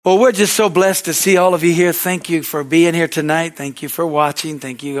Well, we're just so blessed to see all of you here. Thank you for being here tonight. Thank you for watching.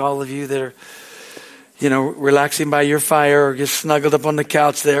 Thank you, all of you that are, relaxing by your fire or just snuggled up on the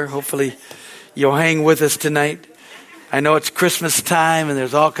couch there. Hopefully you'll hang with us tonight. I know it's Christmas time and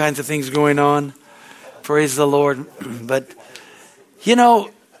there's all kinds of things going on. Praise the Lord. But,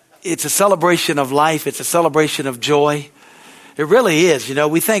 it's a celebration of life. It's a celebration of joy. It really is.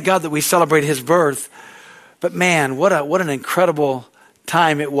 We thank God that we celebrate his birth. But man, what an incredible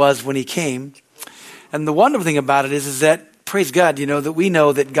time it was when he came. And the wonderful thing about it is that, praise God, that we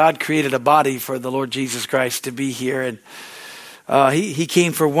know that God created a body for the Lord Jesus Christ to be here. And he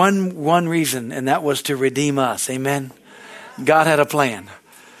came for one reason, and that was to redeem us. Amen. God had a plan.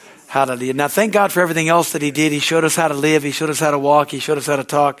 Hallelujah. Now, thank God for everything else that he did. He showed us how to live. He showed us how to walk. He showed us how to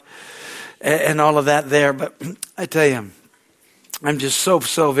talk and all of that there. But I tell you, I'm just so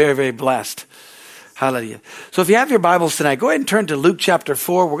very, very blessed. Hallelujah. So if you have your Bibles tonight, go ahead and turn to Luke chapter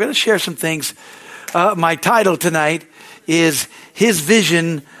 4. We're going to share some things. My title tonight is His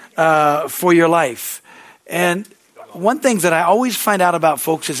Vision for Your Life. And one thing that I always find out about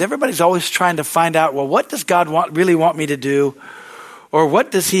folks is everybody's always trying to find out, well, what does God really want me to do? Or what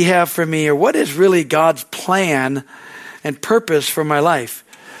does he have for me? Or what is really God's plan and purpose for my life?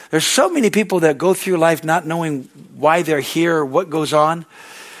 There's so many people that go through life not knowing why they're here or what goes on.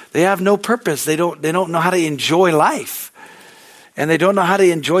 They have no purpose. They don't know how to enjoy life. And they don't know how to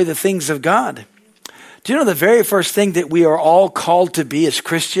enjoy the things of God. Do you know the very first thing that we are all called to be as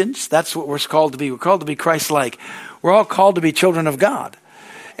Christians? That's what we're called to be. We're called to be Christ-like. We're all called to be children of God.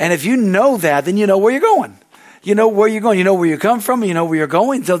 And if you know that, then you know where you're going. You know where you're going. You know where you come from. You know where you're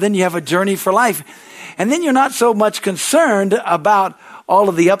going. So then you have a journey for life. And then you're not so much concerned about all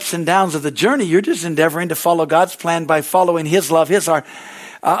of the ups and downs of the journey. You're just endeavoring to follow God's plan by following his love, his heart.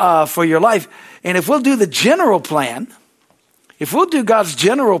 For your life. And if we'll do the general plan, if we'll do God's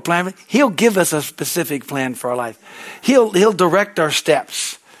general plan, he'll give us a specific plan for our life. He'll direct our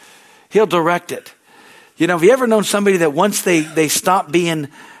steps. He'll direct it. Have you ever known somebody that once they stop being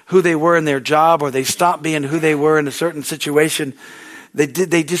who they were in their job, or they stop being who they were in a certain situation, they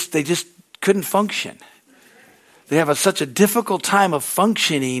just couldn't function. They have such a difficult time of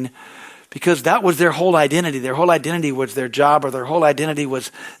functioning because that was their whole identity. Their whole identity was their job, or their whole identity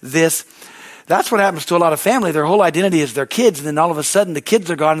was this. That's what happens to a lot of family. Their whole identity is their kids. And then all of a sudden the kids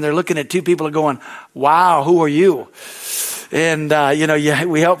are gone and they're looking at two people and going, wow, who are you? And,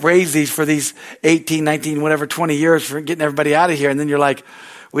 we help raise these for these 18, 19, whatever, 20 years for getting everybody out of here. And then you're like,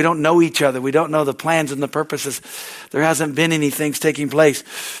 we don't know each other. We don't know the plans and the purposes. There hasn't been any things taking place.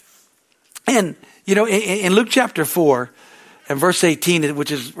 And, in Luke chapter 4, and verse 18,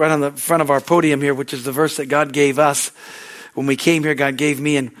 which is right on the front of our podium here, which is the verse that God gave us when we came here, God gave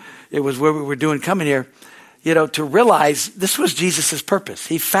me, and it was where we were doing coming here, to realize this was Jesus' purpose.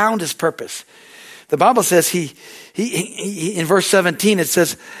 He found his purpose. The Bible says he in verse 17, it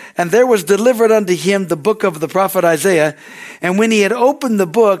says, and there was delivered unto him the book of the prophet Isaiah. And when he had opened the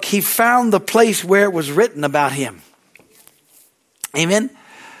book, he found the place where it was written about him. Amen.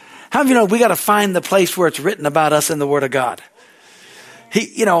 How many of you know we got to find the place where it's written about us in the Word of God?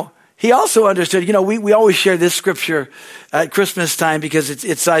 He also understood, we always share this scripture at Christmas time because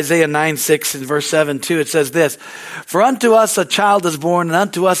it's Isaiah 9:6 and verse 7 too. It says this, for unto us a child is born and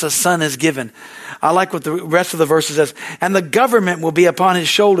unto us a son is given. I like what the rest of the verse says. And the government will be upon his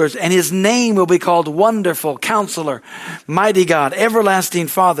shoulders, and his name will be called Wonderful, Counselor, Mighty God, Everlasting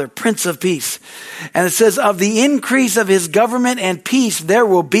Father, Prince of Peace. And it says, of the increase of his government and peace, there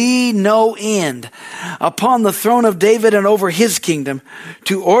will be no end upon the throne of David and over his kingdom,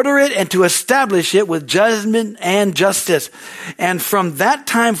 to order it and to establish it with judgment and justice. And from that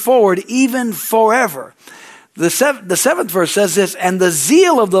time forward, even forever. The seventh verse says this, and the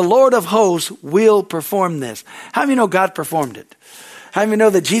zeal of the Lord of hosts will perform this. How many know God performed it? How many know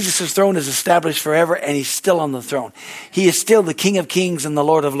that Jesus' throne is established forever and he's still on the throne? He is still the King of Kings and the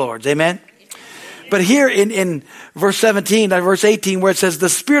Lord of Lords. Amen? But here in verse 17, verse 18, where it says, the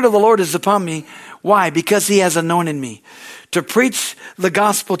Spirit of the Lord is upon me. Why? Because he has anointed me to preach the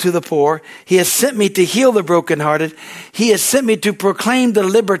gospel to the poor. He has sent me to heal the brokenhearted. He has sent me to proclaim the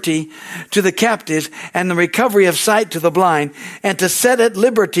liberty to the captives and the recovery of sight to the blind, and to set at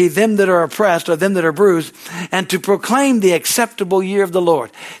liberty them that are oppressed, or them that are bruised, and to proclaim the acceptable year of the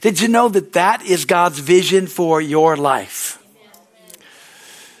Lord. Did you know that is God's vision for your life?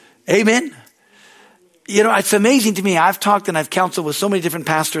 Amen. It's amazing to me. I've talked and I've counseled with so many different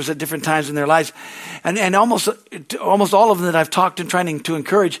pastors at different times in their lives. And almost all of them that I've talked and trying to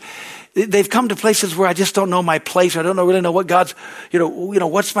encourage, they've come to places where I just don't know my place. I don't really know what God's,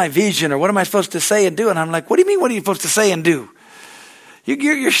 what's my vision or what am I supposed to say and do? And I'm like, what do you mean? What are you supposed to say and do?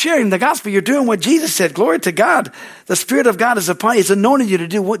 You're sharing the gospel. You're doing what Jesus said. Glory to God. The Spirit of God is upon you. He's anointed you to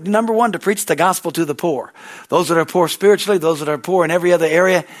do what? Number one, to preach the gospel to the poor. Those that are poor spiritually, those that are poor in every other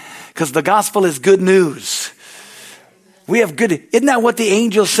area, because the gospel is good news. We have good. Isn't that what the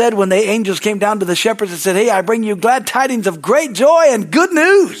angels said when the angels came down to the shepherds and said, hey, I bring you glad tidings of great joy and good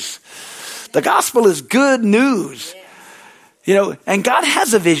news. The gospel is good news. You know, and God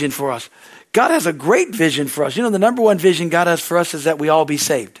has a vision for us. God has a great vision for us. You know, the number one vision God has for us is that we all be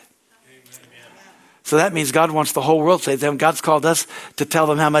saved. So that means God wants the whole world saved. God's called us to tell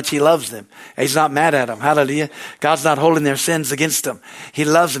them how much he loves them. He's not mad at them. Hallelujah. God's not holding their sins against them. He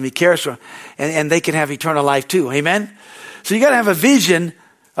loves them. He cares for them. And they can have eternal life too. Amen. So you got to have a vision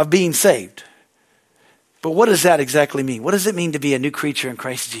of being saved. But what does that exactly mean? What does it mean to be a new creature in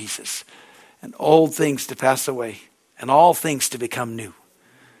Christ Jesus? And old things to pass away and all things to become new.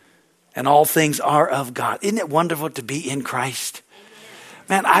 And all things are of God. Isn't it wonderful to be in Christ?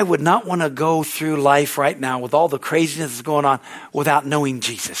 Man, I would not want to go through life right now with all the craziness that's going on without knowing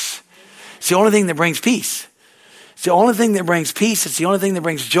Jesus. It's the only thing that brings peace. It's the only thing that brings peace. It's the only thing that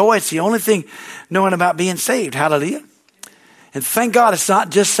brings joy. It's the only thing knowing about being saved. Hallelujah. And thank God it's not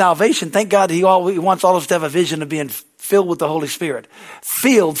just salvation. Thank God he wants all of us to have a vision of being filled with the Holy Spirit.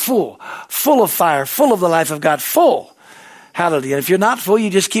 Filled, full of fire, full of the life of God, full. Hallelujah. And if you're not full, you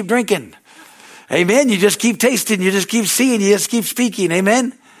just keep drinking. Amen. You just keep tasting. You just keep seeing. You just keep speaking.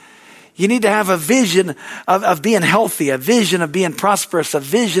 Amen. You need to have a vision of being healthy, a vision of being prosperous, a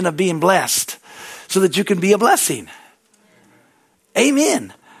vision of being blessed so that you can be a blessing.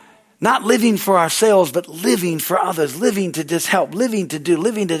 Amen. Not living for ourselves, but living for others, living to just help, living to do,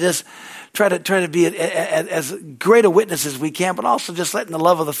 living to just try to be as great a witness as we can, but also just letting the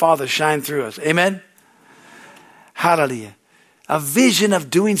love of the Father shine through us. Amen. Hallelujah. A vision of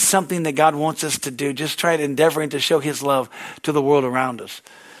doing something that God wants us to do. Just try to endeavoring to show his love to the world around us.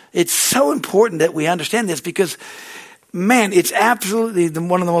 It's so important that we understand this because, man, it's absolutely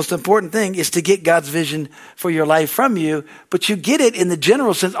one of the most important things is to get God's vision for your life from you. But you get it in the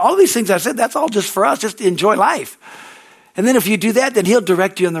general sense. All these things I said, that's all just for us, just to enjoy life. And then if you do that, then he'll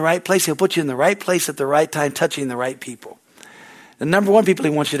direct you in the right place. He'll put you in the right place at the right time, touching the right people. The number one people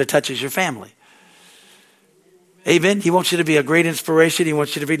he wants you to touch is your family. Amen. He wants you to be a great inspiration. He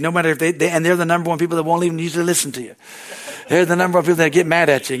wants you to be, no matter if and they're the number one people that won't even usually listen to you. They're the number one people that get mad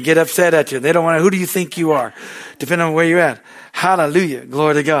at you and get upset at you. They don't want to, who do you think you are? Depending on where you're at. Hallelujah.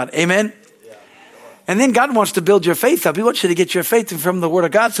 Glory to God. Amen. And then God wants to build your faith up. He wants you to get your faith from the word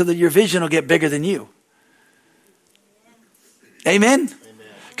of God so that your vision will get bigger than you. Amen.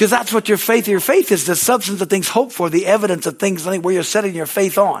 Because that's what your faith is the substance of things hoped for, the evidence of things where you're setting your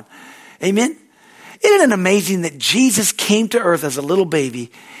faith on. Amen. Isn't it amazing that Jesus came to earth as a little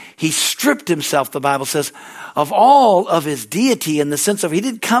baby? He stripped himself, the Bible says, of all of his deity in the sense of he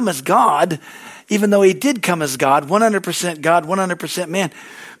didn't come as God, even though he did come as God, 100% God, 100% man.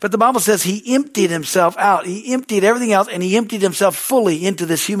 But the Bible says he emptied himself out. He emptied everything else and he emptied himself fully into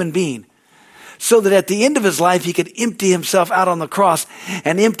this human being. So that at the end of his life, he could empty himself out on the cross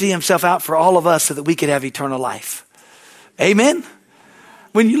and empty himself out for all of us so that we could have eternal life. Amen?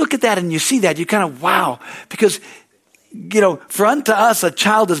 When you look at that and you see that, you kind of, wow. Because, you know, for unto us a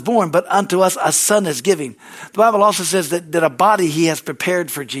child is born, but unto us a son is given. The Bible also says that a body he has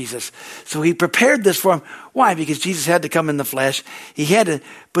prepared for Jesus. So he prepared this for him. Why? Because Jesus had to come in the flesh.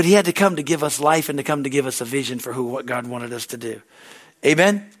 But he had to come to give us life and to come to give us a vision for what God wanted us to do.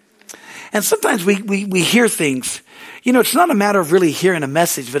 Amen? And sometimes we hear things. You know, it's not a matter of really hearing a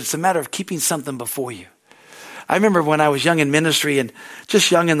message, but it's a matter of keeping something before you. I remember when I was young in ministry and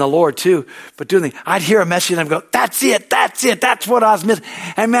just young in the Lord too, but doing things, I'd hear a message and I'd go, that's it, that's what I was missing.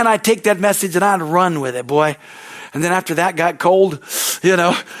 And man, I'd take that message and I'd run with it, boy. And then after that got cold, you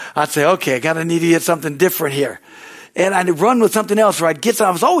know, I'd say, okay, I need to get something different here. And I'd run with something else, or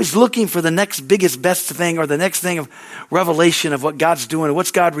I was always looking for the next biggest, best thing, or the next thing of revelation of what God's doing, or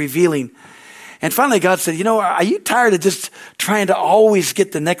what's God revealing. And finally God said, you know, are you tired of just trying to always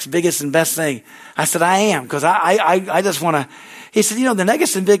get the next biggest and best thing? I said, I am, because I just want to. He said, you know, the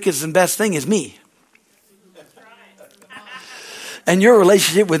next and biggest and best thing is me. And your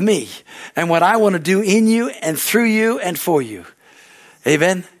relationship with me. And what I want to do in you and through you and for you.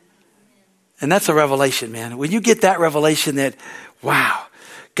 Amen? And that's a revelation, man. When you get that revelation that, wow,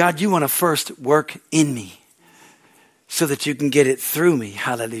 God, you want to first work in me so that you can get it through me.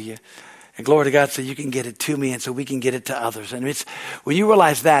 Hallelujah. And glory to God, so you can get it to me and so we can get it to others. And it's when you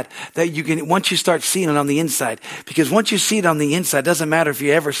realize that you can, once you start seeing it on the inside, because once you see it on the inside, it doesn't matter if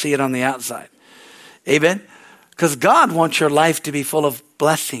you ever see it on the outside. Amen? Because God wants your life to be full of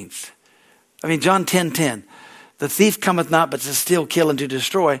blessings. I mean, John 10:10, The thief cometh not but to steal, kill, and to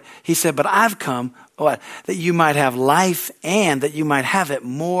destroy. He said, but I've come, what? That you might have life and that you might have it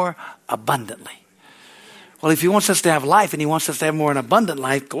more abundantly. Well, if he wants us to have life and he wants us to have more an abundant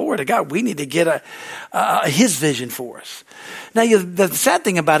life, glory to God, we need to get his vision for us. Now, the sad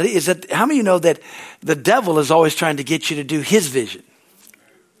thing about it is that how many of you know that the devil is always trying to get you to do his vision?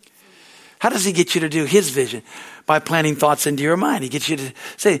 How does he get you to do his vision? By planting thoughts into your mind. He gets you to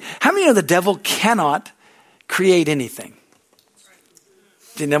say, how many of you know the devil cannot create anything?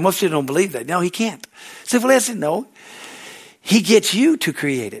 See, now most people don't believe that. No, he can't. So, well, listen, no. He gets you to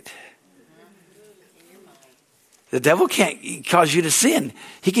create it. The devil can't cause you to sin.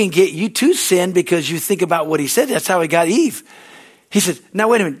 He can get you to sin because you think about what he said. That's how he got Eve. He said, now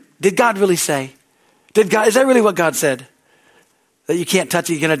wait a minute. Did God really say? Is that really what God said? That you can't touch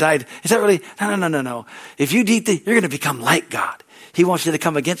it, you're going to die. Is that really? No. If you eat you're going to become like God. He wants you to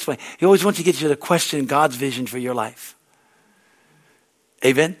come against me. He always wants to get you to question God's vision for your life.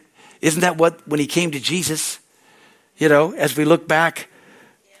 Amen? Isn't that what, when he came to Jesus, as we look back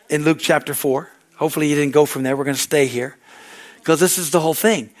in Luke chapter 4, hopefully you didn't go from there. We're going to stay here because this is the whole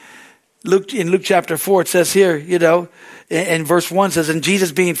thing. In Luke chapter 4, it says here, in verse 1 says, and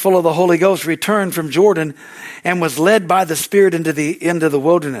Jesus being full of the Holy Ghost returned from Jordan and was led by the Spirit into the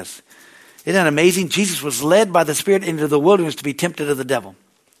wilderness. Isn't that amazing? Jesus was led by the Spirit into the wilderness to be tempted of the devil.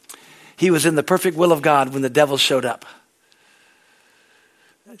 He was in the perfect will of God when the devil showed up.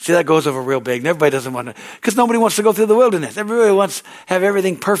 See, that goes over real big. And everybody doesn't want to, because nobody wants to go through the wilderness. Everybody wants to have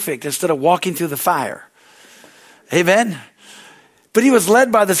everything perfect instead of walking through the fire. Amen? But he was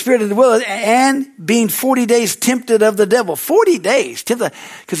led by the Spirit in the wilderness and being 40 days tempted of the devil. 40 days tempted,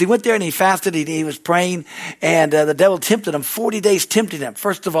 because he went there and he fasted. He was praying, and the devil tempted him. 40 days tempting him.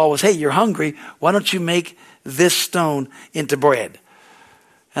 First of all was, hey, you're hungry. Why don't you make this stone into bread?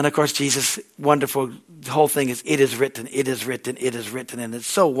 And of course, Jesus, wonderful, the whole thing is, it is written, it is written, it is written. And it's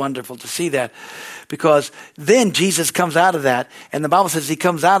so wonderful to see that, because then Jesus comes out of that, and the Bible says he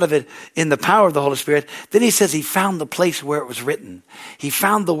comes out of it in the power of the Holy Spirit. Then he says he found the place where it was written. He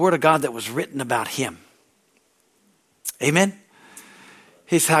found the word of God that was written about him. Amen?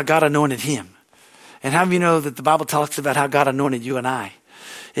 It's how God anointed him. And how do you know that the Bible talks about how God anointed you and I?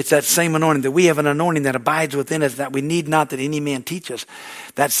 It's that same anointing, that we have an anointing that abides within us, that we need not that any man teach us.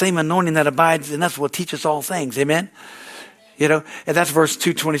 That same anointing that abides in us will teach us all things. Amen? And that's verse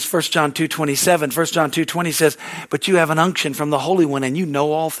 2:20, 1 John 2:27. 1 John 2:20 says, but you have an unction from the Holy One and you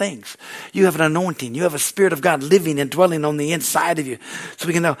know all things. You have an anointing. You have a Spirit of God living and dwelling on the inside of you. So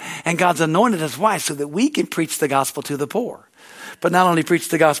we can know. And God's anointed us. Why? So that we can preach the gospel to the poor. But not only preach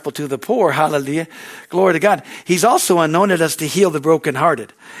the gospel to the poor, hallelujah, glory to God. He's also anointed us to heal the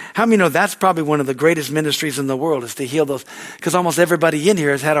brokenhearted. How many know that's probably one of the greatest ministries in the world, is to heal those? Because almost everybody in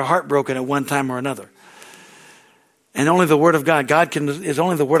here has had a heart broken at one time or another. And only the Word of God,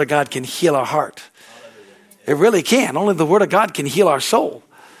 only the Word of God can heal our heart. It really can. Only the Word of God can heal our soul.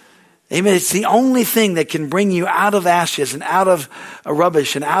 Amen. It's the only thing that can bring you out of ashes and out of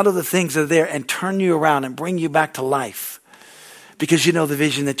rubbish and out of the things that are there and turn you around and bring you back to life. Because you know the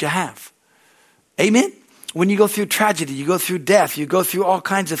vision that you have. Amen? When you go through tragedy, you go through death, you go through all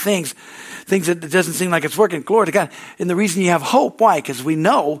kinds of things that doesn't seem like it's working. Glory to God. And the reason you have hope, why? Because we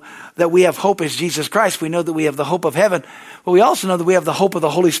know that we have hope as Jesus Christ. We know that we have the hope of heaven. But we also know that we have the hope of the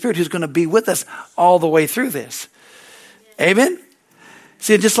Holy Spirit, who's going to be with us all the way through this. Amen?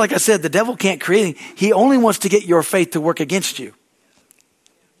 See, just like I said, the devil can't create anything. He only wants to get your faith to work against you.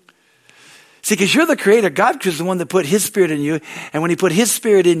 See, because you're the creator. God is the one that put his Spirit in you. And when he put his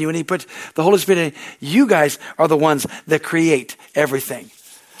Spirit in you, and he put the Holy Spirit in you, guys are the ones that create everything.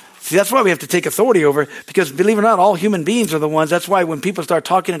 See, that's why we have to take authority over it, because believe it or not, all human beings are the ones. That's why when people start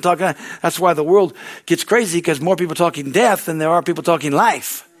talking, that's why the world gets crazy, because more people talking death than there are people talking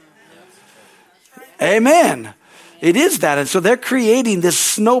life. Amen. It is that. And so they're creating this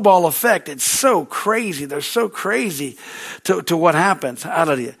snowball effect. It's so crazy. They're so crazy to what happens.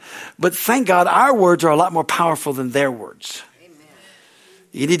 Hallelujah. But thank God our words are a lot more powerful than their words. Amen.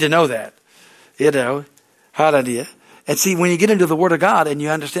 You need to know that. Hallelujah. And see, when you get into the Word of God and you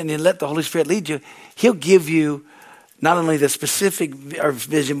understand and let the Holy Spirit lead you, he'll give you not only the specific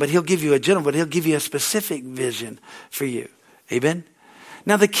vision, but he'll give you a general, but he'll give you a specific vision for you. Amen.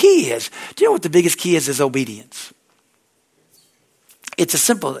 Now the key is, do you know what the biggest key is obedience. It's a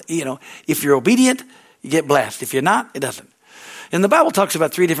simple, if you're obedient, you get blessed. If you're not, it doesn't. And the Bible talks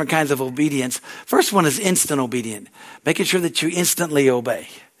about 3 different kinds of obedience. First one is instant obedience, making sure that you instantly obey.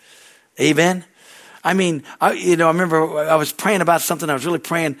 Amen. I mean, I remember I was praying about something. I was really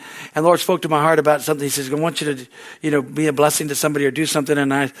praying, and the Lord spoke to my heart about something. He says, I want you to, be a blessing to somebody or do something.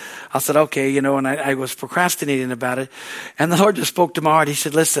 And I said, okay, and I was procrastinating about it. And the Lord just spoke to my heart. He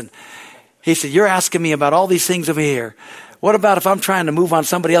said, listen, he said, you're asking me about all these things over here. What about if I'm trying to move on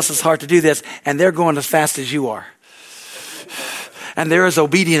somebody else's heart to do this, and they're going as fast as you are? And they're as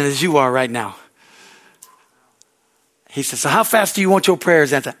obedient as you are right now. He said, so how fast do you want your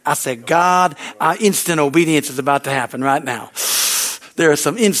prayers answered? I said, God, instant obedience is about to happen right now. There is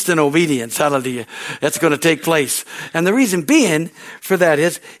some instant obedience, hallelujah, that's going to take place. And the reason being for that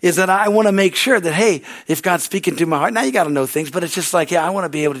is that I want to make sure that, hey, if God's speaking to my heart, now you got to know things, but it's just like, I want to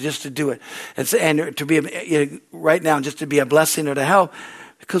be able to do it. And to be, right now, just to be a blessing or to help.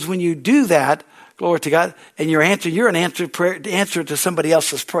 Because when you do that, glory to God, and you're an answer to somebody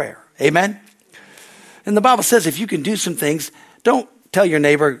else's prayer. Amen? And the Bible says if you can do some things, don't tell your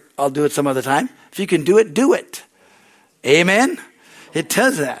neighbor, I'll do it some other time. If you can do it, do it. Amen? It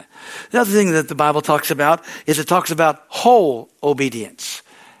does that. The other thing that the Bible talks about is it talks about whole obedience.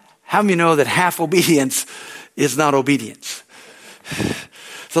 How many know that half obedience is not obedience?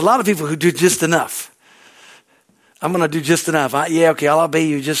 There's a lot of people who do just enough. I'm going to do just enough. I'll obey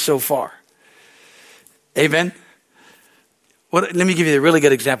you just so far. Amen? Let me give you a really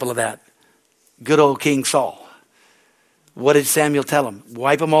good example of that. Good old King Saul. What did Samuel tell him?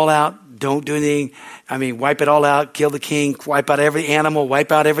 Wipe them all out. Don't do anything. Wipe it all out. Kill the king. Wipe out every animal.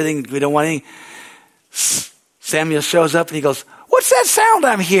 Wipe out everything. We don't want anything. Samuel shows up and he goes, what's that sound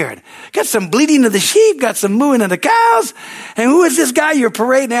I'm hearing? Got some bleating of the sheep. Got some mooing of the cows. And who is this guy you're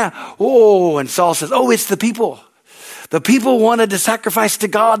parading now? Oh, and Saul says, it's the people. The people wanted to sacrifice to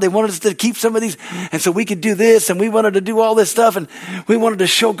God. They wanted us to keep some of these. And so we could do this, and we wanted to do all this stuff, and we wanted to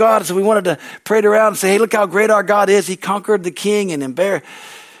show God. So we wanted to parade around and say, hey, look how great our God is. He conquered the king and embarrassed.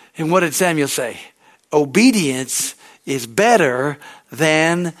 And what did Samuel say? Obedience is better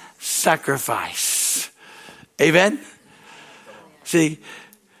than sacrifice. Amen? See,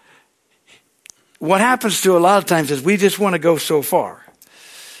 what happens to a lot of times is we just want to go so far.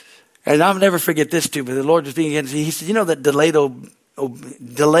 And I'll never forget this too, but the Lord was being against me. He said, you know that delayed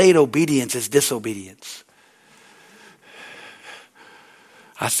obedience is disobedience.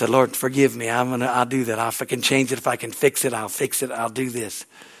 I said, Lord, forgive me. I'll do that. If I can change it, if I can fix it, I'll fix it. I'll do this.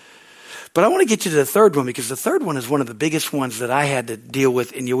 But I want to get you to the third one, because the third one is one of the biggest ones that I had to deal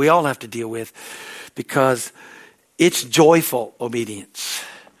with, and we all have to deal with, because it's joyful obedience.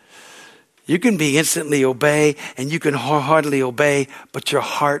 You can be instantly obey, and you can wholeheartedly obey, but your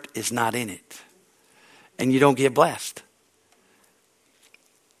heart is not in it. And you don't get blessed.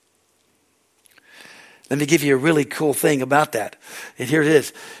 Let me give you a really cool thing about that. And here it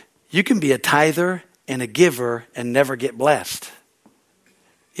is. You can be a tither and a giver and never get blessed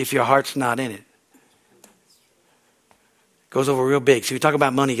if your heart's not in it. Goes over real big. So you talk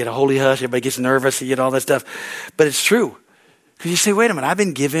about money, you get a holy hush, everybody gets nervous, you get all that stuff. But it's true. Because you say, wait a minute, I've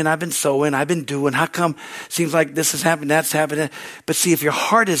been giving, I've been sowing, I've been doing. How come seems like this has happened, that's happened? But see, if your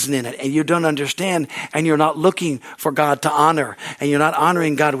heart isn't in it and you don't understand and you're not looking for God to honor and you're not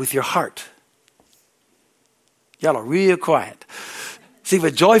honoring God with your heart. Y'all are real quiet. See,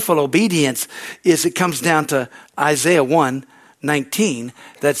 with joyful obedience it comes down to Isaiah 1:19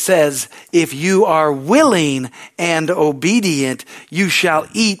 that says, if you are willing and obedient, you shall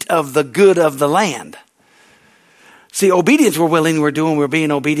eat of the good of the land. See, obedience, we're willing, we're being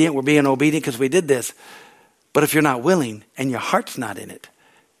obedient because we did this. But if you're not willing and your heart's not in it,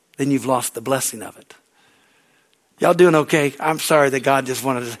 then you've lost the blessing of it. Y'all doing okay? I'm sorry that God just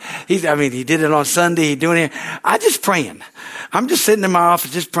wanted to, he did it on Sunday, he's doing it. I'm just praying. I'm just sitting in my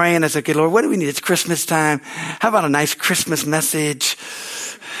office just praying. I said, okay, Lord, what do we need? It's Christmas time. How about a nice Christmas message?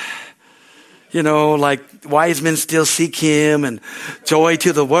 Like wise men still seek him and joy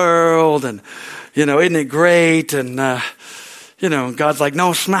to the world and, isn't it great? And, God's like,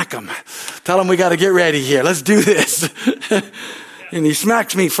 no, smack him. Tell him we got to get ready here. Let's do this. And he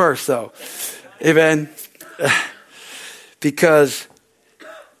smacks me first, though. Amen. Because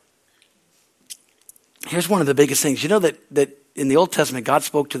here's one of the biggest things. You know that in the Old Testament, God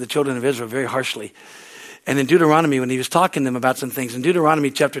spoke to the children of Israel very harshly. And in Deuteronomy, when he was talking to them about some things, in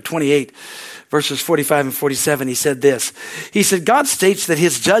Deuteronomy chapter 28, verses 45 and 47, he said this. He said, God states that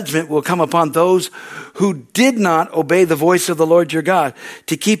his judgment will come upon those who did not obey the voice of the Lord your God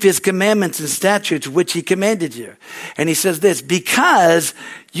to keep his commandments and statutes which he commanded you. And he says this, because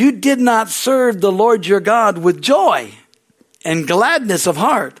you did not serve the Lord your God with joy and gladness of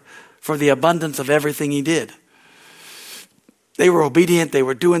heart for the abundance of everything he did. They were obedient, they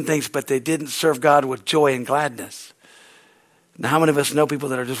were doing things, but they didn't serve God with joy and gladness. Now, how many of us know people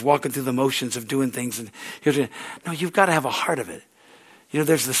that are just walking through the motions of doing things? And no, you've got to have a heart of it. You know,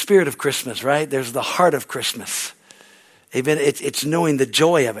 there's the spirit of Christmas, right? There's the heart of Christmas. Amen. It's knowing the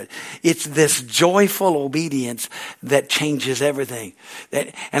joy of it. It's this joyful obedience that changes everything.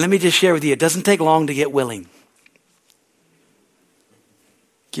 And let me just share with you, it doesn't take long to get willing.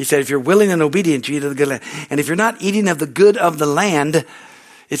 He said, if you're willing and obedient, you eat of the good land. And if you're not eating of the good of the land,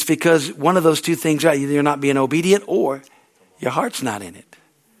 it's because one of those two things, right? Either you're not being obedient or your heart's not in it.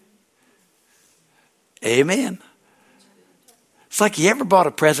 Amen. It's like you ever bought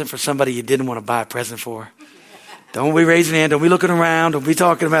a present for somebody you didn't want to buy a present for? Don't be raising hand. Don't be looking around. Don't be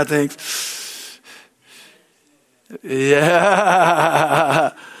talking about things.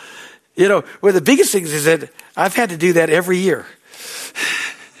 Yeah. You know, one of the biggest things is that I've had to do that every year.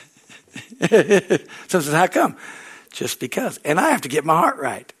 Some says, how come? Just because. And I have to get my heart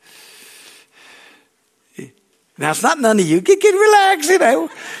right. Now, it's not none of you. Get relaxed, you know.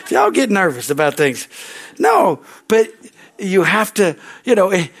 Y'all get nervous about things. No, but you have to, you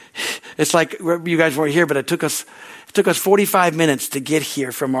know, it's like you guys weren't here, but it took us 45 minutes to get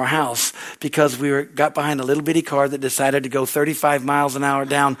here from our house because we got behind a little bitty car that decided to go 35 miles an hour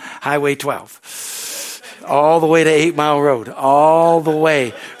down Highway 12. All the way to 8 Mile Road. All the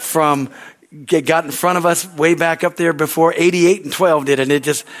way from got in front of us way back up there before 88 and 12 did. And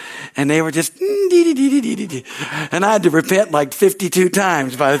they were just, and I had to repent like 52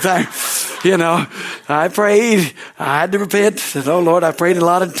 times by the time, you know, I prayed. I had to repent. I said, oh Lord, I prayed in a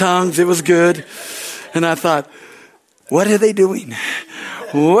lot of tongues. It was good. And I thought, what are they doing?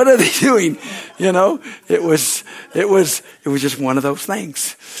 What are they doing? You know, it was just one of those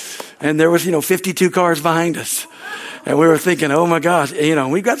things. And there was, 52 cars behind us. And we were thinking, oh my gosh,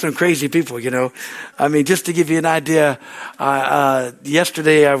 we've got some crazy people, I mean, just to give you an idea,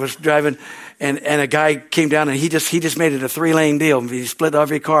 yesterday I was driving and a guy came down and he just made it a 3-lane deal. He split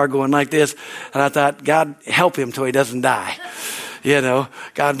every car going like this. And I thought, God help him till he doesn't die.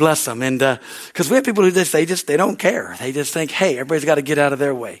 God bless them. And, cause we have people who they don't care. They just think, hey, everybody's got to get out of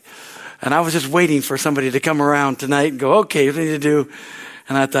their way. And I was just waiting for somebody to come around tonight and go, okay, what do we need to do?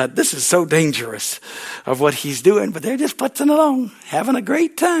 And I thought, this is so dangerous of what he's doing, but they're just putzing along, having a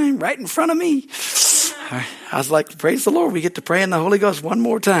great time right in front of me. I was like, praise the Lord. We get to pray in the Holy Ghost one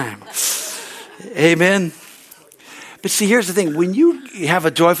more time. Amen. But see, here's the thing. When you have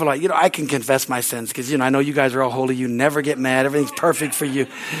a joyful life, I can confess my sins because, I know you guys are all holy. You never get mad. Everything's perfect for you.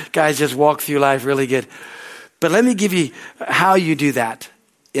 Guys just walk through life really good. But let me give you how you do that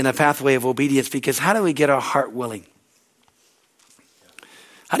in a pathway of obedience, because how do we get our heart willing?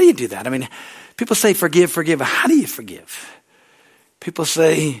 How do you do that? I mean, people say, forgive. How do you forgive? People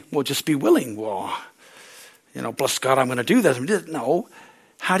say, well, just be willing. Well, bless God, I'm going to do this. No.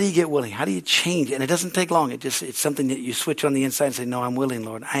 How do you get willing? How do you change? And it doesn't take long. It's something that you switch on the inside and say, no, I'm willing,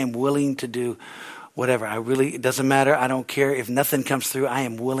 Lord. I am willing to do whatever. It doesn't matter. I don't care if nothing comes through. I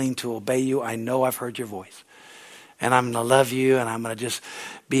am willing to obey you. I know I've heard your voice. And I'm going to love you. And I'm going to just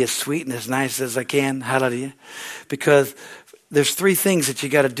be as sweet and as nice as I can. Hallelujah. Because there's 3 things that you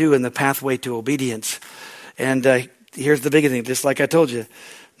got to do in the pathway to obedience. And here's the big thing, just like I told you.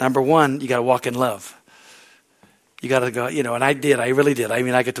 Number 1, you got to walk in love. You got to go, and I really did. I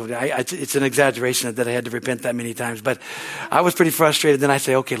mean, I could tell you, it's an exaggeration that I had to repent that many times, but I was pretty frustrated. Then I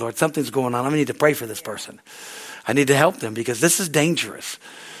say, okay, Lord, something's going on. I need to pray for this person. I need to help them because this is dangerous.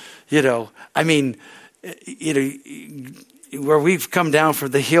 I mean, where we've come down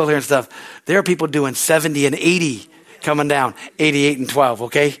from the hill here and stuff, there are people doing 70 and 80 coming down, 88 and 12,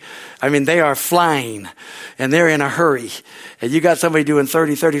 okay? I mean, they are flying, and they're in a hurry. And you got somebody doing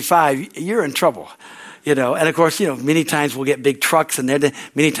 30, 35, you're in trouble, And of course, many times we'll get big trucks, and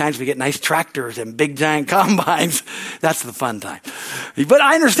many times we get nice tractors and big giant combines. That's the fun time. But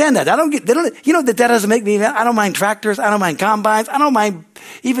I understand that. That doesn't make me mad. I don't mind tractors. I don't mind combines. I don't mind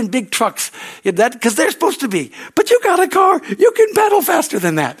even big trucks, because they're supposed to be. But you got a car. You can pedal faster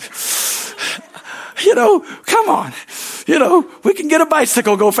than that. Come on. We can get a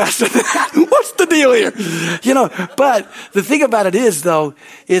bicycle go faster than that. What's the deal here? But the thing about it is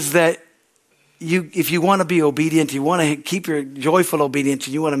that if you want to be obedient, you want to keep your joyful obedience,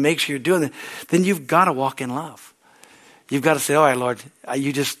 and you want to make sure you're doing it, then you've got to walk in love. You've got to say, all right, Lord,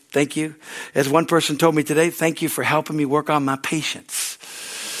 you just thank you. As one person told me today, thank you for helping me work on my patience.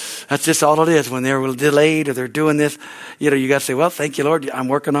 That's just all it is. When they're delayed or they're doing this, you got to say, well, thank you, Lord. I'm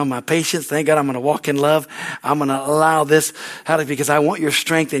working on my patience. Thank God I'm going to walk in love. I'm going to allow this because I want your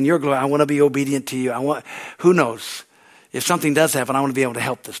strength and your glory. I want to be obedient to you. Who knows? If something does happen, I want to be able to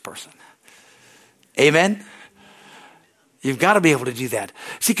help this person. Amen? You've got to be able to do that.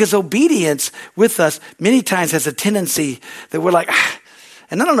 See, because obedience with us many times has a tendency that we're like,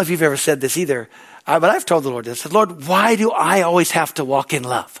 and I don't know if you've ever said this either, but I've told the Lord this. I said, Lord, why do I always have to walk in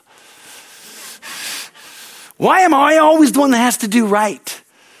love? Why am I always the one that has to do right?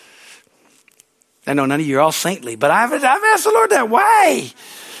 I know none of you are all saintly, but I've asked the Lord that. Why?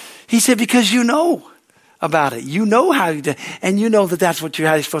 He said, because you know about it. You know how you do, and you know that that's how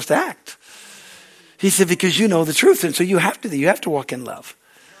you're supposed to act. He said, because you know the truth, and so you have to walk in love.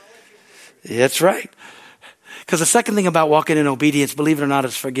 That's right. Because the second thing about walking in obedience, believe it or not,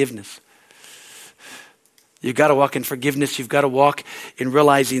 is forgiveness. You've got to walk in forgiveness. You've got to walk in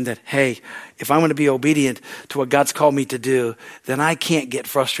realizing that, hey, if I'm going to be obedient to what God's called me to do, then I can't get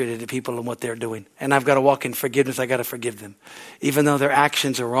frustrated at people and what they're doing. And I've got to walk in forgiveness. I got to forgive them. Even though their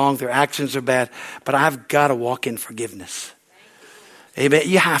actions are wrong, their actions are bad, but I've got to walk in forgiveness. Amen.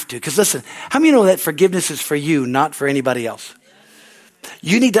 You have to. Because listen, how many know that forgiveness is for you, not for anybody else?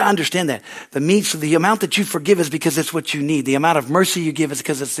 You need to understand that. The amount that you forgive is because it's what you need. The amount of mercy you give is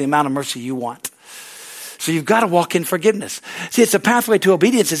because it's the amount of mercy you want. So you've got to walk in forgiveness. See, it's a pathway to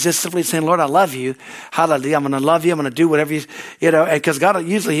obedience. It's just simply saying, Lord, I love you. Hallelujah. I'm going to love you. I'm going to do whatever and because God,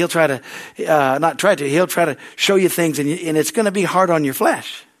 usually he'll try to, he'll try to show you things and it's going to be hard on your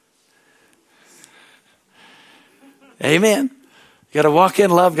flesh. Amen. You got to walk in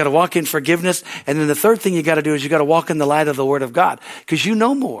love, got to walk in forgiveness. And then the third thing you got to do is you got to walk in the light of the Word of God because you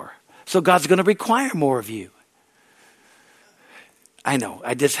know more. So God's going to require more of you. I know.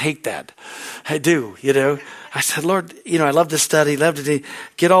 I just hate that. I do, I said, Lord, I love to study, love to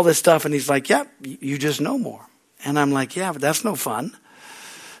get all this stuff. And he's like, yeah, you just know more. And I'm like, yeah, but that's no fun.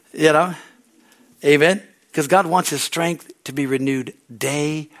 Amen. Because God wants his strength to be renewed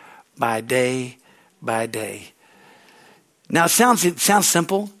day by day by day. Now, it sounds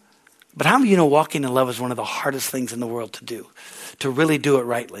simple, but how many of you know walking in love is one of the hardest things in the world to do? To really do it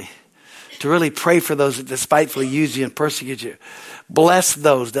rightly. To really pray for those that despitefully use you and persecute you. Bless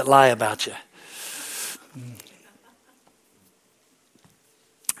those that lie about you.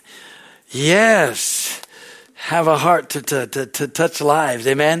 Yes. Have a heart to touch lives.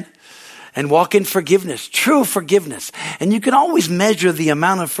 Amen. And walk in forgiveness, true forgiveness. And you can always measure the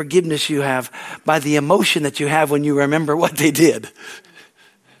amount of forgiveness you have by the emotion that you have when you remember what they did.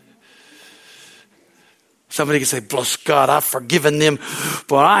 Somebody can say, bless God, I've forgiven them,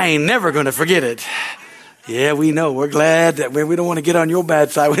 but I ain't never going to forget it. Yeah, we know. We're glad that we don't want to get on your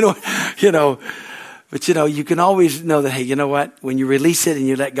bad side. We don't, but you can always know that, hey, you know what? When you release it and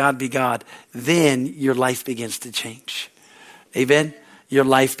you let God be God, then your life begins to change. Amen. Your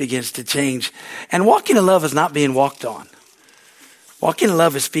life begins to change. And walking in love is not being walked on. Walking in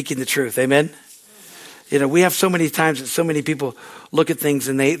love is speaking the truth. Amen. We have so many times that so many people look at things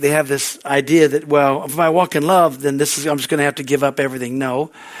and they have this idea that, well, if I walk in love, then I'm just going to have to give up everything.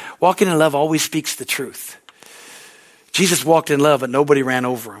 No. Walking in love always speaks the truth. Jesus walked in love, but nobody ran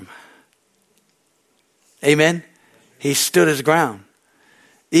over him. Amen. He stood his ground.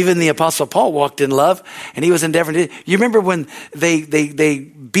 Even the Apostle Paul walked in love, and he was endeavoring to. You remember when they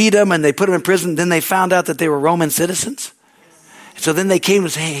beat him and they put him in prison, then they found out that they were Roman citizens? So then they came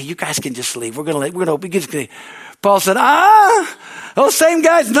and said, hey, you guys can just leave. We're going to Paul said, those same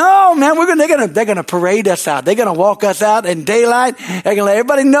guys, no, man, they're going to parade us out. They're going to walk us out in daylight. They're going to let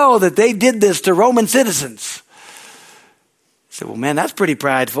everybody know that they did this to Roman citizens. I said, well, man, that's pretty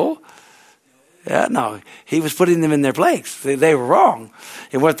prideful. Yeah, no, he was putting them in their place. They were wrong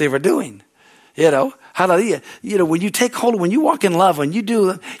in what they were doing. Hallelujah. When you take hold, when you walk in love, when you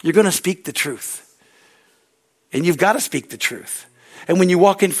do, you're going to speak the truth. And you've got to speak the truth. And when you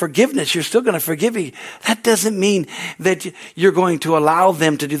walk in forgiveness, you're still going to forgive you. That doesn't mean that you're going to allow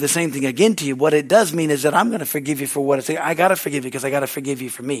them to do the same thing again to you. What it does mean is that I'm going to forgive you for what I say. I got to forgive you because I got to forgive you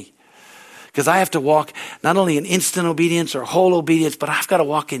for me. Because I have to walk not only in instant obedience or whole obedience, but I've got to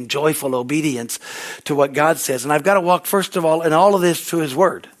walk in joyful obedience to what God says. And I've got to walk, first of all, in all of this to his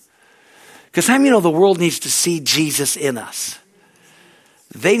word. Because how many know the world needs to see Jesus in us?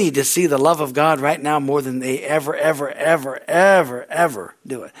 They need to see the love of God right now more than they ever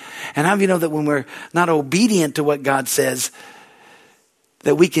do it. And how many know that when we're not obedient to what God says,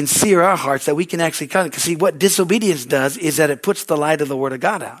 that we can sear our hearts, that we can actually see what disobedience does is that it puts the light of the word of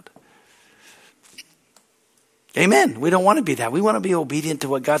God out. Amen. We don't want to be that. We want to be obedient to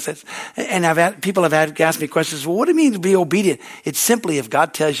what God says. And people have asked me questions, well, what do you mean to be obedient? It's simply if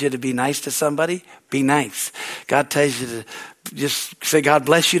God tells you to be nice to somebody, be nice. God tells you to just say God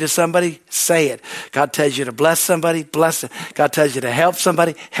bless you to somebody, say it. God tells you to bless somebody, bless them. God tells you to help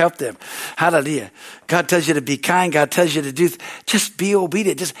somebody, help them. Hallelujah. God tells you to be kind. God tells you to do, just be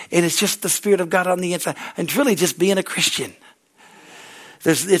obedient. And it's just the Spirit of God on the inside. And it's really just being a Christian.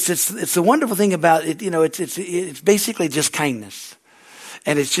 It's the wonderful thing about it, it's basically just kindness.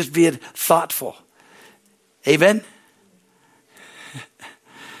 And it's just being thoughtful. Amen?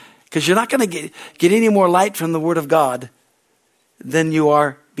 Because you're not going to get any more light from the Word of God than you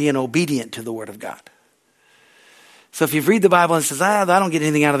are being obedient to the Word of God. So if you read the Bible and says, I don't get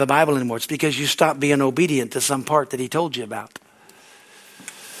anything out of the Bible anymore, it's because you stopped being obedient to some part that He told you about.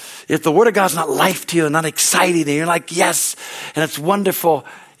 If the Word of God's not life to you and not exciting and you're like, yes, and it's wonderful,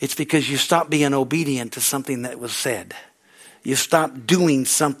 it's because you stopped being obedient to something that was said. You stopped doing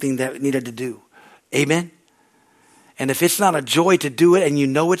something that needed to do. Amen? And if it's not a joy to do it and you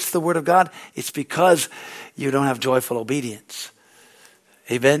know it's the Word of God, it's because you don't have joyful obedience.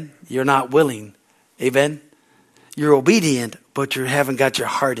 Amen? You're not willing. Amen? You're obedient, but you haven't got your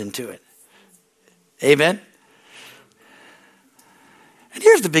heart into it. Amen? And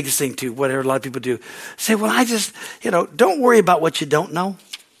here's the biggest thing too, what a lot of people do. Say, well, don't worry about what you don't know.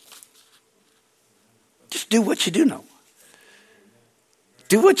 Just do what you do know.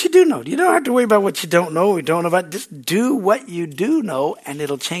 Do what you do know. You don't have to worry about what you don't know or don't know about. Just do what you do know and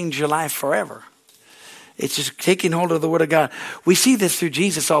it'll change your life forever. It's just taking hold of the Word of God. We see this through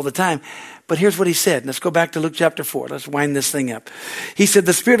Jesus all the time. But here's what He said. Let's go back to Luke chapter 4. Let's wind this thing up. He said,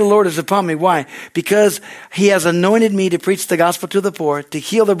 the Spirit of the Lord is upon me. Why? Because He has anointed me to preach the gospel to the poor, to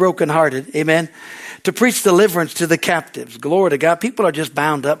heal the brokenhearted. Amen. To preach deliverance to the captives. Glory to God. People are just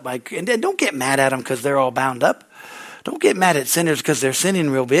bound up and don't get mad at them because they're all bound up. Don't get mad at sinners because they're sinning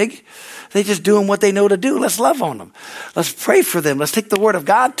real big. They're just doing what they know to do. Let's love on them. Let's pray for them. Let's take the Word of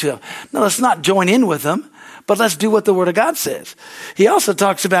God to them. No, let's not join in with them, but let's do what the Word of God says. He also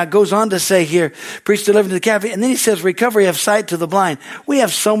goes on to say here, preach deliverance to the captive. And then he says, recovery of sight to the blind. We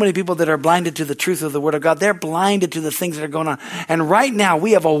have so many people that are blinded to the truth of the Word of God. They're blinded to the things that are going on. And right now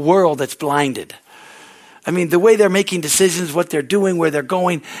we have a world that's blinded. I mean, the way they're making decisions, what they're doing, where they're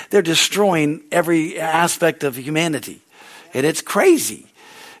going, they're destroying every aspect of humanity. And it's crazy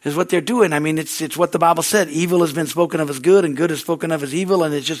is what they're doing. I mean, it's what the Bible said. Evil has been spoken of as good and good is spoken of as evil.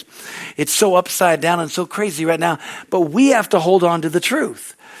 And it's so upside down and so crazy right now. But we have to hold on to the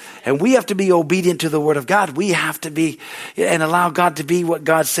truth. And we have to be obedient to the Word of God. We have to be and allow God to be what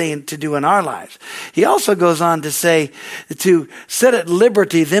God's saying to do in our lives. He also goes on to say to set at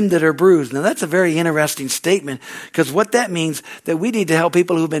liberty them that are bruised. Now that's a very interesting statement because what that means that we need to help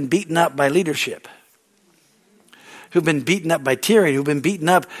people who've been beaten up by leadership, who've been beaten up by tyranny, who've been beaten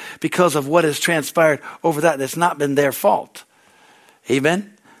up because of what has transpired over that's not been their fault.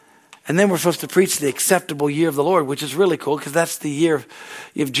 Amen? And then we're supposed to preach the acceptable year of the Lord, which is really cool because that's the year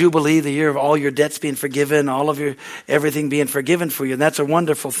of Jubilee, the year of all your debts being forgiven, all of everything being forgiven for you. And that's a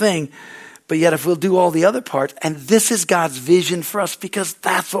wonderful thing. But yet if we'll do all the other parts, and this is God's vision for us because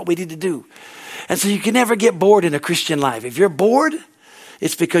that's what we need to do. And so you can never get bored in a Christian life. If you're bored,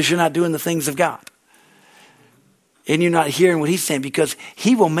 it's because you're not doing the things of God. And you're not hearing what He's saying because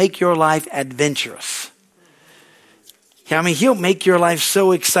He will make your life adventurous. I mean, He'll make your life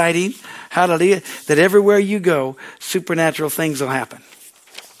so exciting, hallelujah, that everywhere you go, supernatural things will happen.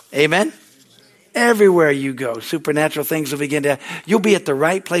 Amen? Everywhere you go, supernatural things will begin to happen. You'll be at the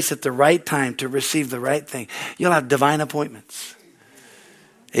right place at the right time to receive the right thing. You'll have divine appointments.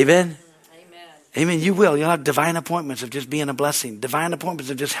 Amen? Amen. You will. You'll have divine appointments of just being a blessing. Divine appointments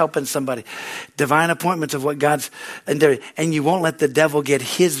of just helping somebody. Divine appointments of what God's... And you won't let the devil get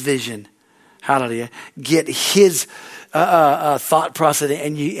his vision. Hallelujah. Get his thought process.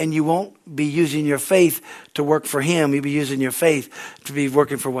 And you won't be using your faith to work for him. You'll be using your faith to be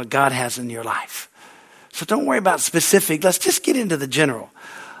working for what God has in your life. So don't worry about specific. Let's just get into the general.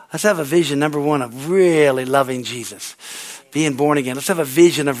 Let's have a vision, number one, of really loving Jesus. Being born again. Let's have a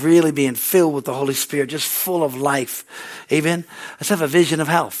vision of really being filled with the Holy Spirit, just full of life. Amen. Let's have a vision of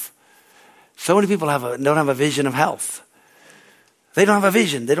health. So many people don't have a vision of health. They don't have a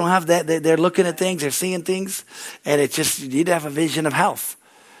vision. They don't have that. They're looking at things. They're seeing things. And it's just, you need to have a vision of health.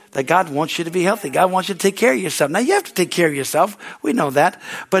 That God wants you to be healthy. God wants you to take care of yourself. Now, you have to take care of yourself. We know that.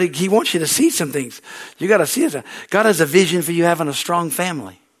 But He wants you to see some things. You got to see it. God has a vision for you having a strong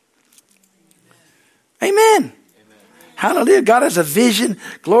family. Amen. Hallelujah. God has a vision,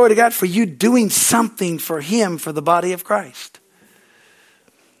 glory to God, for you doing something for Him, for the body of Christ.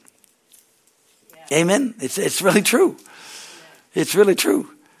 Amen. It's really true. It's really true.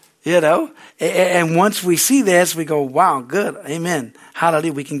 And once we see this, we go, wow, good. Amen.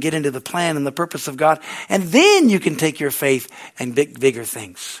 Hallelujah. We can get into the plan and the purpose of God. And then you can take your faith and bigger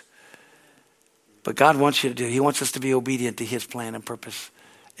things. But God wants you to do. He wants us to be obedient to his plan and purpose.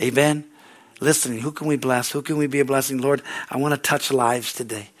 Amen. Listen, who can we bless? Who can we be a blessing? Lord, I want to touch lives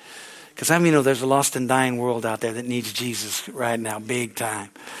today. Because there's a lost and dying world out there that needs Jesus right now, big time.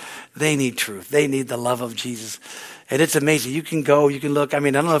 They need truth. They need the love of Jesus. And it's amazing. You can go, you can look. I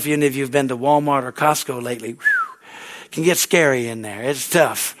don't know if any of you have been to Walmart or Costco lately. It can get scary in there. It's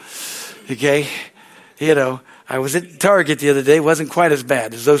tough. Okay? I was at Target the other day. It wasn't quite as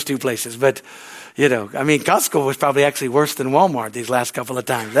bad as those two places. But, Costco was probably actually worse than Walmart these last couple of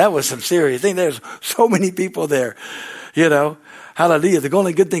times. That was some serious thing. There's so many people there, Hallelujah. The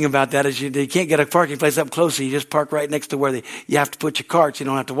only good thing about that is you can't get a parking place up close, so you just park right next to where you have to put your carts. You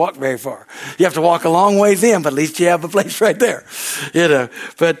don't have to walk very far. You have to walk a long ways in, but at least you have a place right there.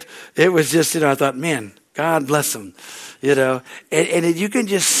 But it was just, I thought, man, God bless them. And you can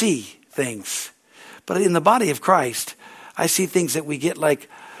just see things. But in the body of Christ, I see things that we get like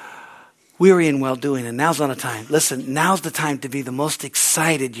weary in well-doing, and now's not a time. Listen, now's the time to be the most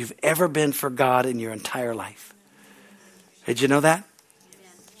excited you've ever been for God in your entire life. Did you know that?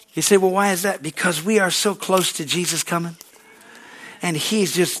 You say, well, why is that? Because we are so close to Jesus coming. And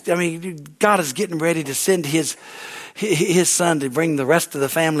he's just, God is getting ready to send his son to bring the rest of the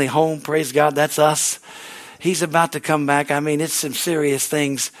family home. Praise God, that's us. He's about to come back. It's some serious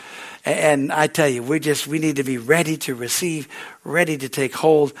things. And I tell you, we need to be ready to receive, ready to take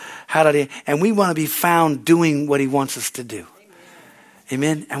hold. Hallelujah. And we want to be found doing what he wants us to do.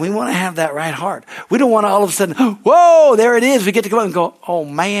 Amen. And we want to have that right heart. We don't want to all of a sudden, whoa, there it is. We get to go out and go, oh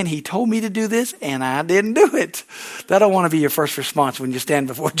man, he told me to do this and I didn't do it. That don't want to be your first response when you stand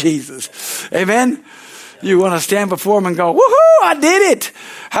before Jesus. Amen. You want to stand before him and go, woohoo, I did it.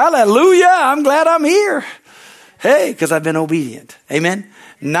 Hallelujah. I'm glad I'm here. Hey, because I've been obedient. Amen.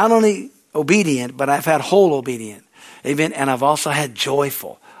 Not only obedient, but I've had whole obedience. Amen. And I've also had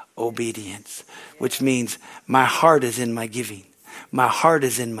joyful obedience, which means my heart is in my giving. My heart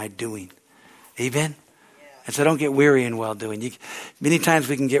is in my doing. Amen? And so don't get weary in well-doing. Many times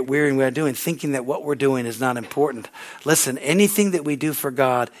we can get weary in well-doing, thinking that what we're doing is not important. Listen, anything that we do for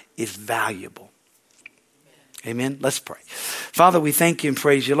God is valuable. Amen? Let's pray. Father, we thank you and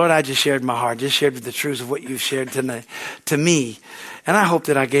praise you. Lord, I just shared my heart, just shared with the truths of what you've shared tonight to me. And I hope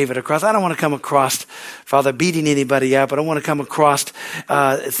that I gave it across. I don't want to come across, Father, beating anybody up. I don't want to come across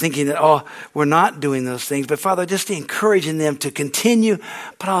thinking that, we're not doing those things. But Father, just encouraging them to continue,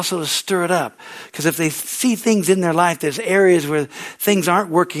 but also to stir it up. Because if they see things in their life, there's areas where things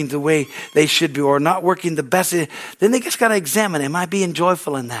aren't working the way they should be or not working the best, then they just got to examine, am I being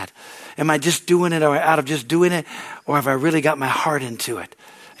joyful in that? Am I just doing it or out of just doing it? Or have I really got my heart into it?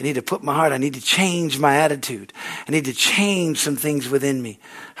 I need to put my heart, I need to change my attitude. I need to change some things within me.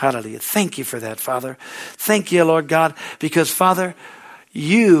 Hallelujah. Thank you for that, Father. Thank you, Lord God, because Father,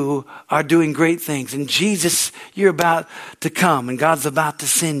 you are doing great things. And Jesus, you're about to come and God's about to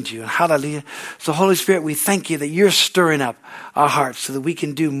send you. Hallelujah. So Holy Spirit, we thank you that you're stirring up our hearts so that we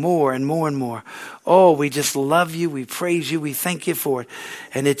can do more and more and more. Oh, we just love you. We praise you. We thank you for it.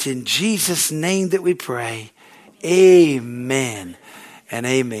 And it's in Jesus' name that we pray. Amen and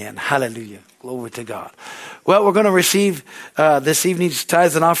amen. Hallelujah. Glory to God. Well, we're going to receive this evening's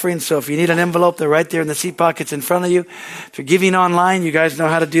tithes and offerings. So if you need an envelope, they're right there in the seat pockets in front of you. If you're giving online, you guys know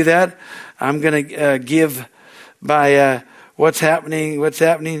how to do that. I'm going to give by what's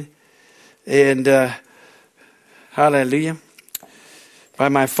happening. And hallelujah. By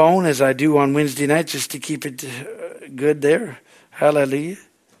my phone, as I do on Wednesday nights, just to keep it good there. Hallelujah.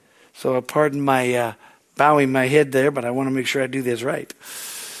 So pardon my bowing my head there, but I want to make sure I do this right.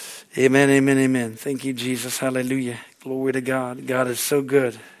 Amen, amen, amen. Thank you, Jesus. Hallelujah. Glory to God. God is so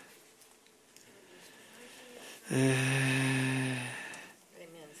good. Amen,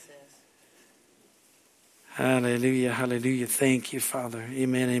 sis. Hallelujah, hallelujah. Thank you, Father.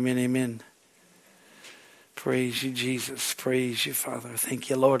 Amen, amen, amen. Praise you, Jesus. Praise you, Father. Thank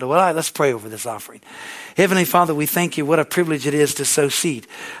you, Lord. Well, let's pray over this offering. Heavenly Father, we thank you. What a privilege it is to sow seed.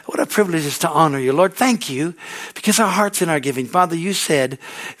 What a privilege it is to honor you. Lord, thank you because our heart's in our giving. Father, you said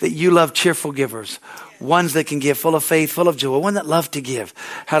that you love cheerful givers, ones that can give, full of faith, full of joy, one that love to give.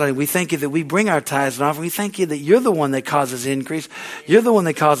 Hallelujah. We thank you that we bring our tithes and offering. We thank you that you're the one that causes increase. You're the one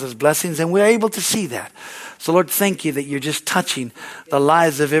that causes blessings, and we're able to see that. So, Lord, thank you that you're just touching the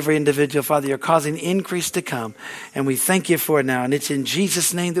lives of every individual. Father, you're causing increase to come. And we thank you for it now. And it's in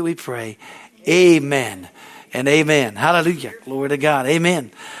Jesus' name that we pray. Amen and amen. Hallelujah. Glory to God. Amen.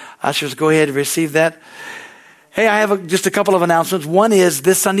 Ushers, go ahead and receive that. Hey, I have just a couple of announcements. One is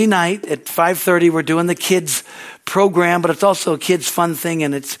this Sunday night at 5:30, we're doing the kids program, but it's also a kids fun thing,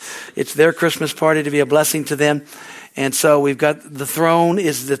 and it's their Christmas party to be a blessing to them. And so we've got The Throne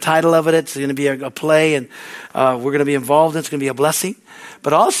is the title of it. It's going to be a play, and we're going to be involved. It's going to be a blessing.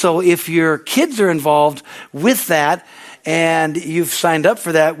 But also, if your kids are involved with that, and you've signed up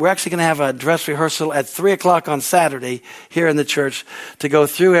for that, we're actually going to have a dress rehearsal at 3 o'clock on Saturday here in the church to go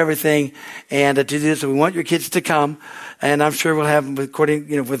through everything and to do this. So we want your kids to come. And I'm sure we'll have,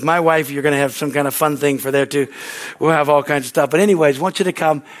 with my wife, you're going to have some kind of fun thing for there too. We'll have all kinds of stuff. But anyways, want you to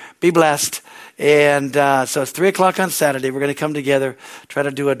come, be blessed. And so it's 3 o'clock on Saturday. We're going to come together, try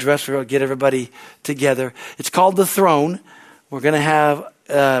to do a dress rehearsal, get everybody together. It's called The Throne. We're going to have,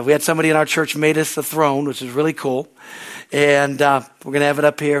 we had somebody in our church made us a throne, which is really cool. And we're going to have it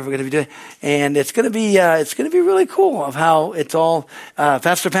up here. We're going to be doing, and it's going to be really cool of how it's all.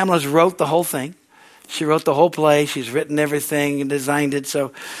 Pastor Pamela's wrote the whole thing. She wrote the whole play. She's written everything and designed it.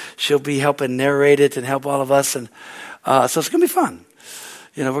 So she'll be helping narrate it and help all of us. And so it's going to be fun.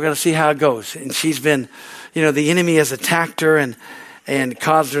 We're going to see how it goes. And she's been, the enemy has attacked her and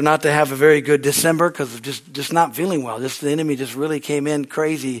caused her not to have a very good December because of just not feeling well. The enemy just really came in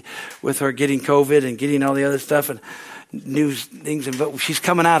crazy with her getting COVID and getting all the other stuff and new things. But she's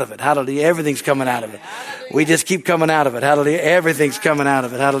coming out of it. Hallelujah. Everything's coming out of it. We just keep coming out of it. Hallelujah. Everything's coming out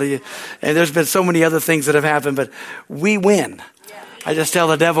of it. Hallelujah. And there's been so many other things that have happened, but we win. I just tell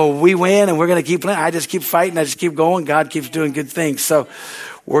the devil, we win, and we're going to keep playing. I just keep fighting. I just keep going. God keeps doing good things. So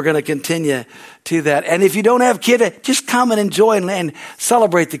we're going to continue to that. And if you don't have kids, just come and enjoy and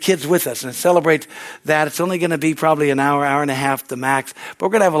celebrate the kids with us and celebrate that. It's only going to be probably an hour, hour and a half the max, but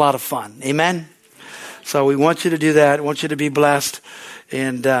we're going to have a lot of fun. Amen? So we want you to do that. I want you to be blessed.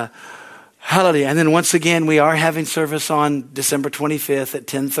 And hallelujah. And then once again, we are having service on December 25th at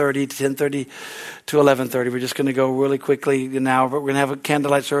 10:30 to 11:30. We're just going to go really quickly now, but we're going to have a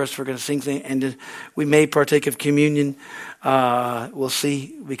candlelight service. We're going to sing, and we may partake of communion. We'll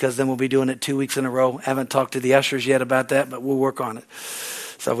see, because then we'll be doing it 2 weeks in a row. I haven't talked to the ushers yet about that, but we'll work on it.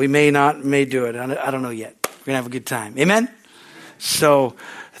 So we may do it. I don't know yet. We're going to have a good time. Amen? So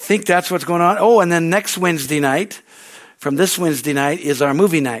I think that's what's going on. Oh, and then next Wednesday night, from this Wednesday night, is our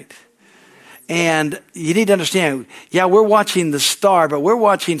movie night. And you need to understand, we're watching the star, but we're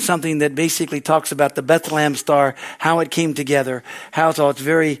watching something that basically talks about the Bethlehem star, how it came together, it's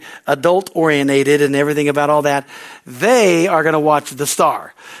very adult orientated and everything about all that. They are going to watch the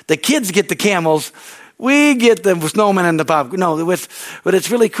star. The kids get the camels. We get the snowman and the pop. No, but it's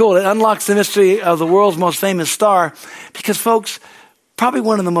really cool. It unlocks the mystery of the world's most famous star, because folks, probably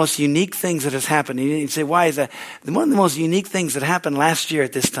one of the most unique things that has happened. You say, why is that? One of the most unique things that happened last year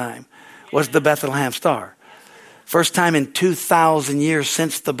at this time was the Bethlehem star. First time in 2,000 years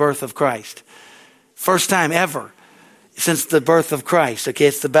since the birth of Christ. First time ever since the birth of Christ. Okay,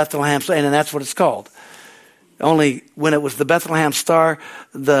 it's the Bethlehem star, and that's what it's called. Only when it was the Bethlehem star,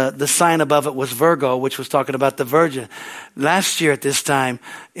 the sign above it was Virgo, which was talking about the Virgin. Last year at this time,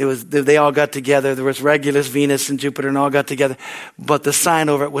 they all got together. There was Regulus, Venus, and Jupiter, and all got together. But the sign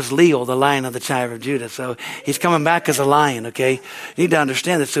over it was Leo, the Lion of the tribe of Judah. So he's coming back as a lion, okay? You need to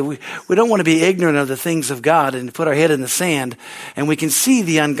understand this. So we don't want to be ignorant of the things of God and put our head in the sand. And we can see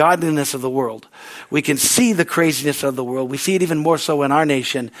the ungodliness of the world. We can see the craziness of the world. We see it even more so in our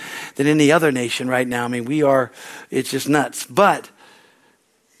nation than any other nation right now. I mean, it's just nuts. But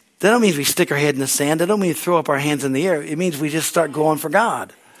that don't mean we stick our head in the sand. That don't mean we throw up our hands in the air. It means we just start going for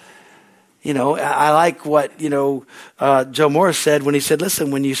God. I like what, Joe Morris said when he said,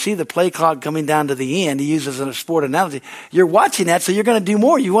 listen, when you see the play clock coming down to the end, he uses a sport analogy. You're watching that, so you're going to do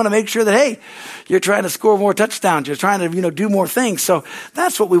more. You want to make sure that, hey, you're trying to score more touchdowns. You're trying to, do more things. So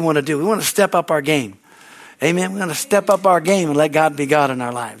that's what we want to do. We want to step up our game. Amen. We're going to step up our game and let God be God in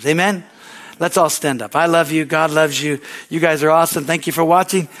our lives. Amen. Let's all stand up. I love you. God loves you. You guys are awesome. Thank you for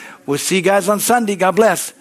watching. We'll see you guys on Sunday. God bless.